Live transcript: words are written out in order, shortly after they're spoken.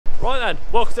Right then,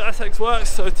 welcome to SX WORX.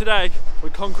 So today we're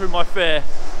conquering my fear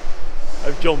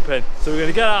of jumping. So we're going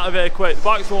to get out of here quick. The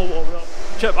bike's all warmed up.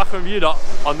 Check back on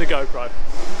ViewDot on the GoPro.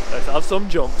 Let's have some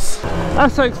jumps.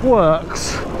 SX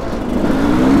WORX.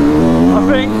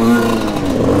 I think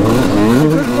a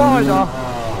good rider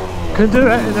can do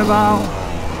it in about,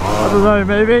 I don't know,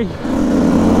 maybe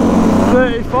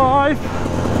 35,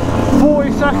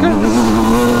 40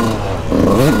 seconds.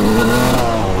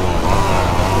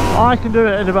 I can do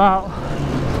it in about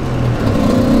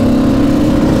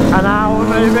an hour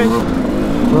maybe,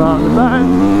 without the band.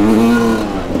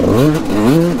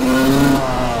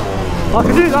 I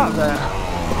can do that bit.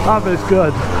 That bit's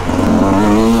good.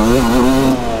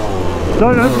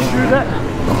 Don't overshoot it.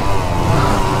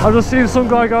 I've just seen some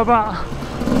guy go about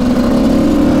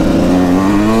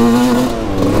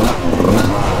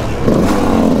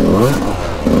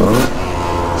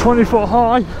 20 foot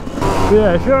high. But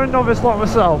yeah, if you're a novice like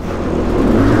myself,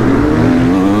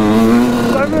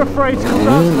 don't be afraid to come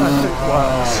down to SX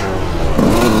WORX,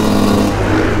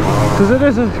 because it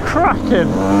is a cracking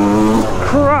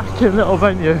little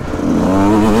venue.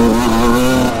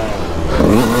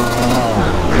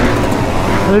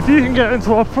 And if you can get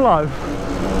into a flow,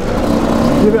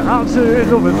 you'll be absolutely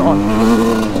loving life.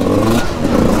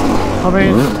 I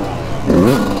mean,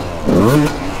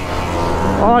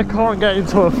 I can't get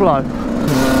into a flow.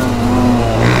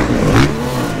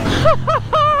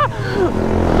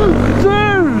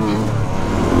 Dude!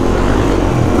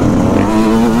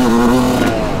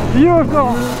 You have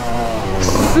got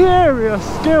serious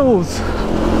skills.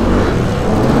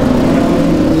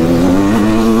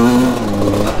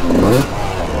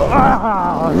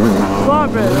 That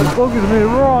bit buggers me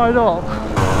right up.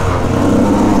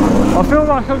 I feel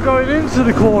like I'm going into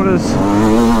the corners.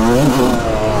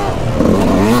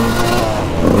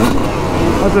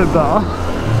 I did better.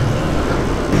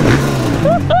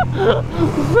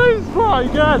 Same spot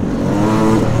again.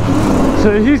 So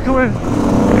he's coming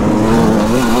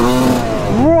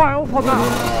right up on that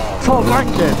top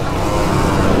ranking.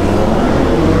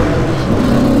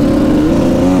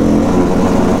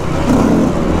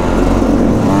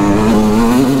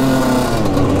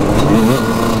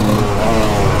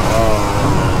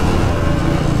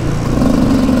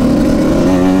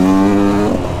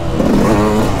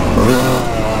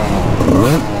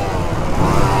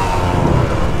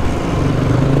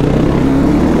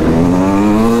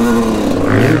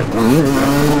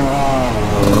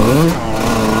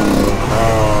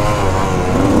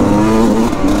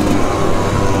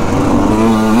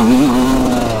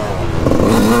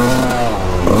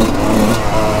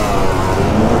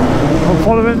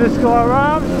 Following this guy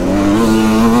around.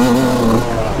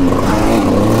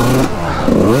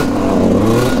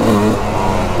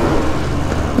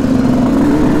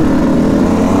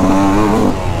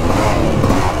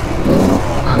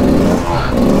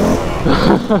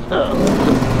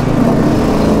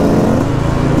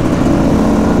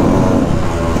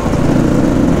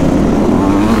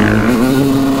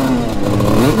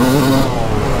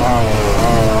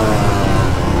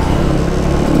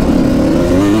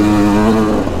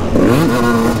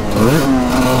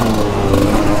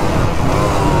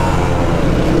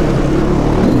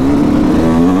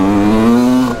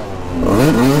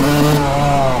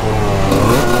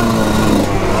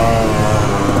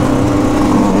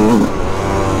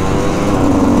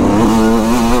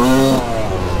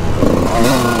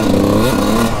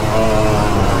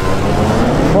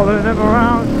 Following him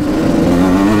around.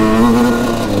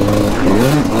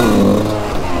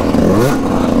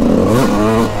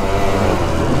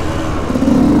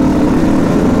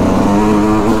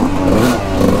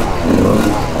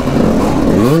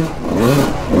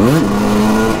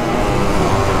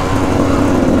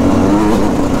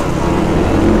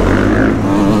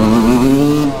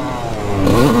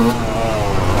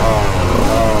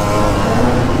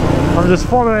 I'm just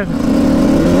following.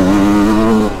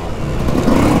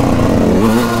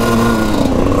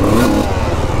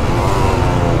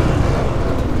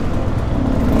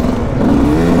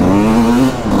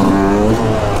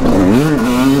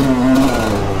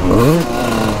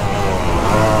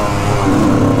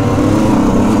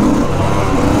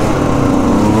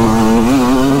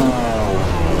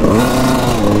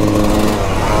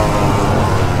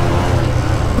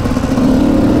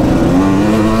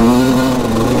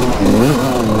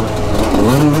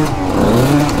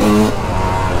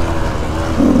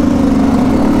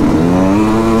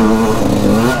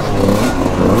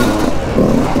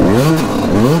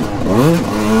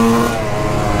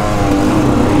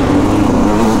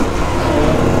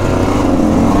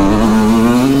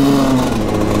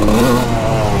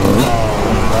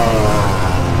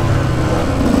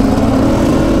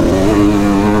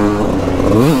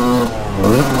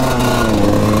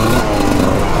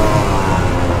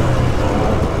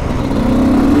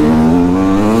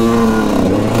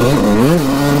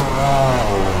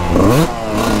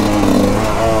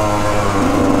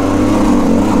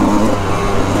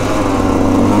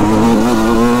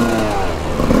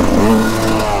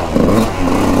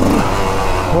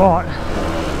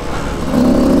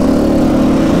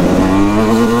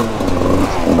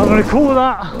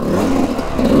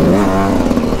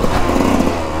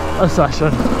 a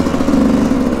session.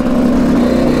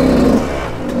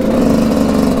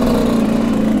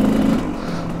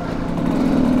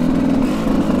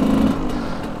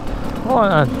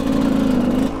 Right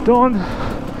then, done.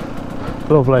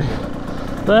 Lovely.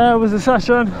 There was a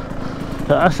session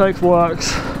at SX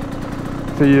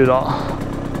WORX for you lot.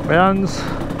 My hands,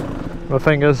 my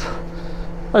fingers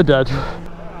are dead.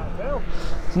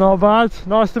 It's not bad.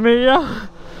 Nice to meet you.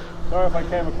 Sorry if I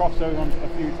came across those a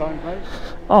few times, mate.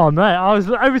 Oh mate,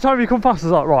 every time you come past, I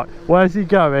was like, right, where's he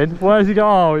going? Where's he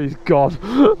going? Oh, he's gone.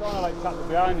 I'm trying to like tap the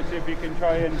behind and see if you can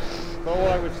try and. But all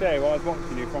I would say while I was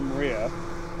watching you from the rear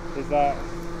is that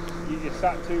you're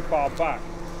sat too far back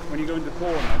when you go into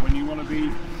corner when you want to be.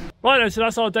 Right then, so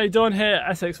that's our day done here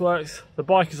at SX WORX. The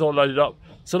bike is all loaded up.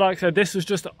 So like I said, this was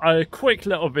just a quick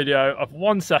little video of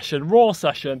one session, raw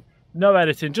session, no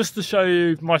editing, just to show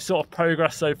you my sort of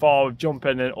progress so far with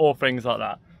jumping and all things like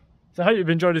that. So I hope you've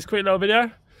enjoyed this quick little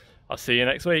video. I'll see you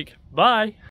next week. Bye.